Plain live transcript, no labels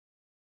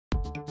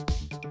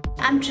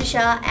I'm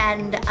Trisha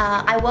and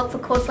I work for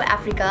Code for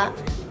Africa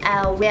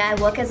where I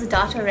work as a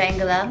data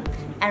wrangler,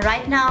 and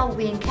right now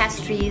we're in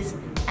Castries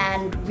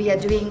and we are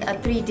doing a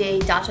 3-day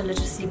data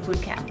literacy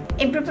bootcamp.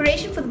 In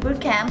preparation for the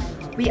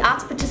bootcamp, we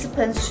ask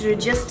participants to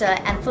register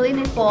and fill in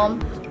a form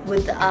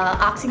with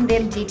asking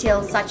them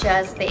details such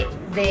as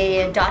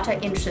their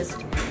data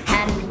interest.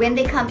 And when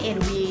they come in,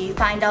 we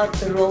find out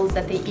the roles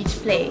that they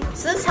each play.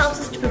 So this helps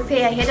us to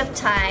prepare ahead of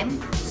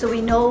time so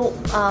we know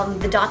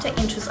the data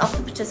interests of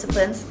the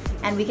participants,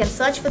 and we can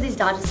search for these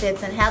data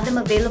sets and have them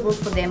available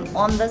for them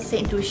on the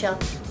St. Lucia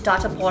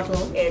data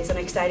portal. It's an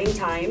exciting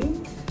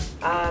time.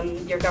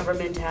 Your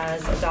government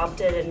has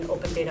adopted an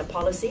open data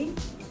policy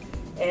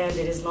and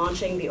it is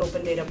launching the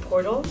open data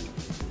portal.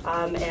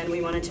 And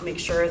we wanted to make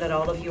sure that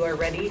all of you are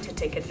ready to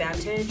take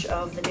advantage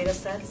of the data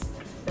sets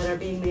that are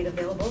being made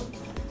available,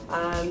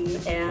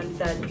 and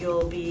that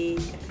you'll be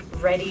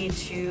ready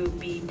to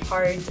be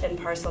part and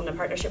parcel in a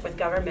partnership with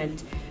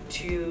government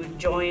to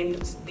join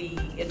the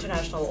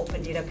international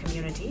open data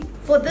community.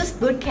 For this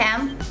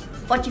bootcamp,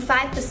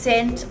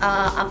 45%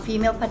 are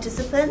female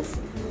participants.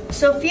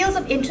 So fields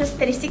of interest,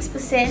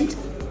 36%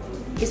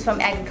 is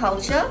from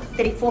agriculture,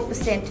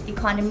 34%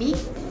 economy.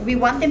 We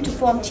want them to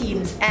form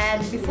teams,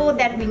 and before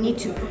that we need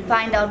to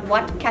find out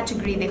what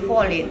category they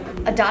fall in.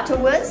 A data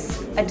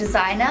whiz, a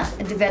designer,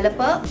 a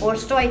developer, or a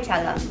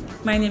storyteller.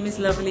 My name is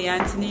Lovely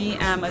Anthony.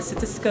 I'm a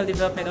Statistical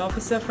Development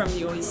Officer from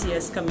the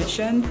OECS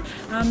Commission.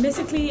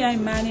 Basically, I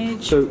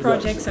manage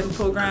projects and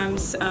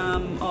programs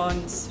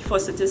for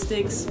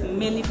statistics,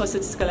 mainly for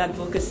statistical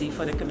advocacy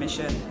for the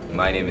Commission.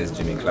 My name is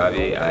Jimmy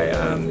Clave. I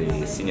am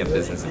the Senior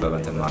Business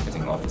Development and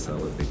Marketing Officer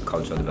with the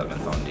Cultural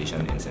Development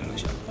Foundation in St.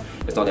 Lucia.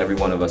 It's not every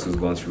one of us who's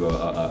gone through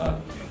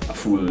a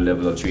full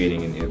level of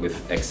training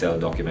with Excel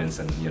documents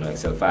and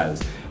Excel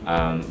files,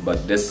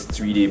 but this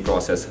 3-day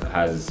process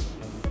has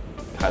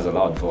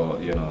allowed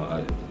for,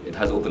 it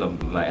has opened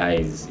up my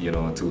eyes,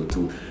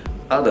 to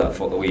other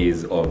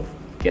ways of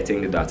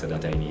getting the data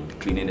that I need,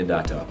 cleaning the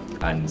data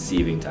and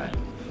saving time.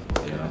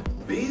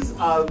 These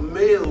are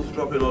males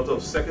dropping out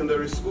of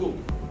secondary school.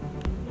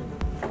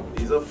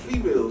 These are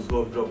females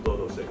who have dropped out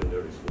of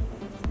secondary school.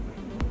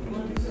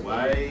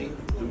 Why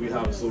do we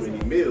have so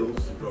many males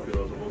dropping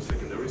out of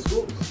secondary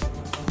schools?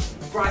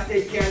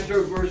 Prostate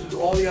cancer versus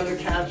all the other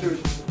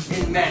cancers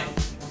in men.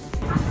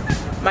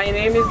 My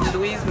name is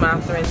Louise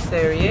Martha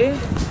Serrier,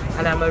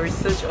 and I'm a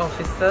research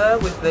officer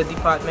with the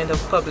Department of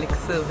Public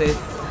Service,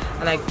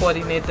 and I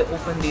coordinate the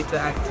open data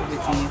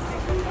activities.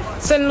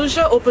 St.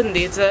 Lucia Open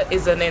Data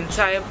is an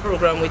entire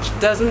program which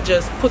doesn't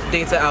just put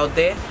data out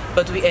there,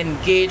 but we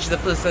engage the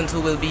persons who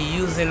will be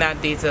using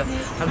that data,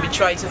 and we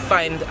try to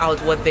find out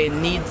what their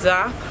needs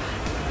are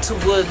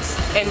towards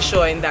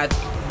ensuring that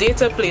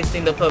data placed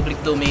in the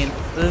public domain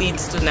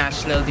leads to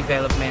national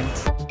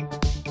development.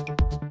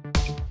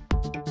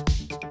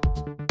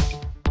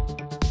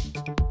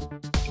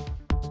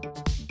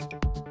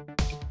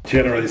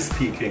 Generally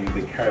speaking,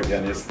 the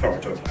Caribbean is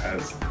thought of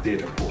as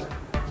data poor.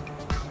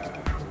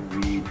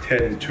 We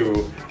tend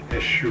to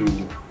eschew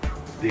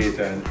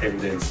data and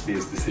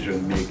evidence-based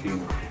decision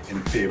making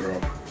in favor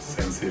of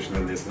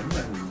sensationalism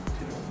and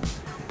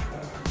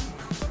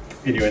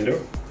innuendo.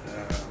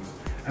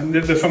 And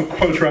there's some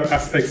cultural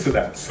aspects to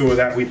that, so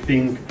that we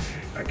think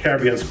a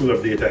Caribbean School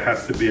of Data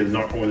has to build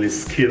not only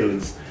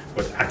skills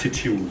but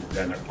attitude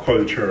and a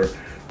culture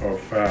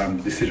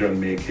of decision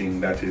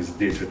making that is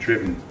data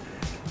driven.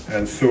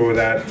 And so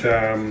that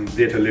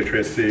data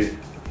literacy,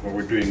 what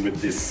we're doing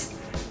with this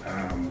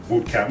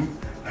bootcamp,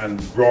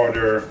 and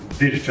broader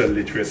digital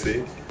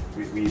literacy,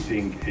 we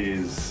think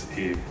is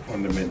a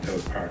fundamental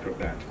part of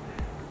that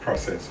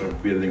process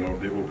of building up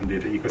the open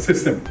data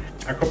ecosystem.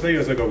 A couple of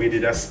years ago, we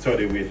did a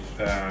study with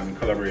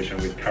collaboration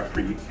with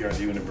Capri here at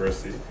the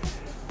university,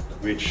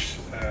 which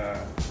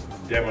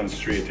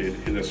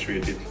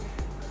illustrated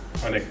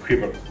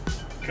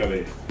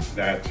unequivocally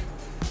that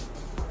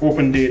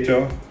open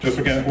data, just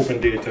looking at open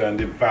data and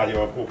the value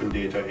of open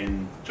data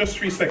in just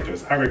 3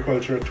 sectors,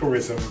 agriculture,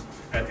 tourism,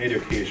 and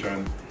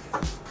education,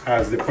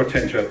 has the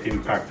potential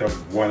impact of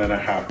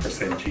 1.5%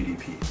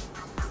 GDP.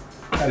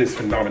 That is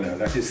phenomenal.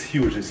 That is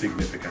hugely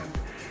significant.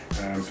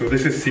 So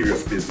this is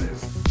serious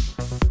business.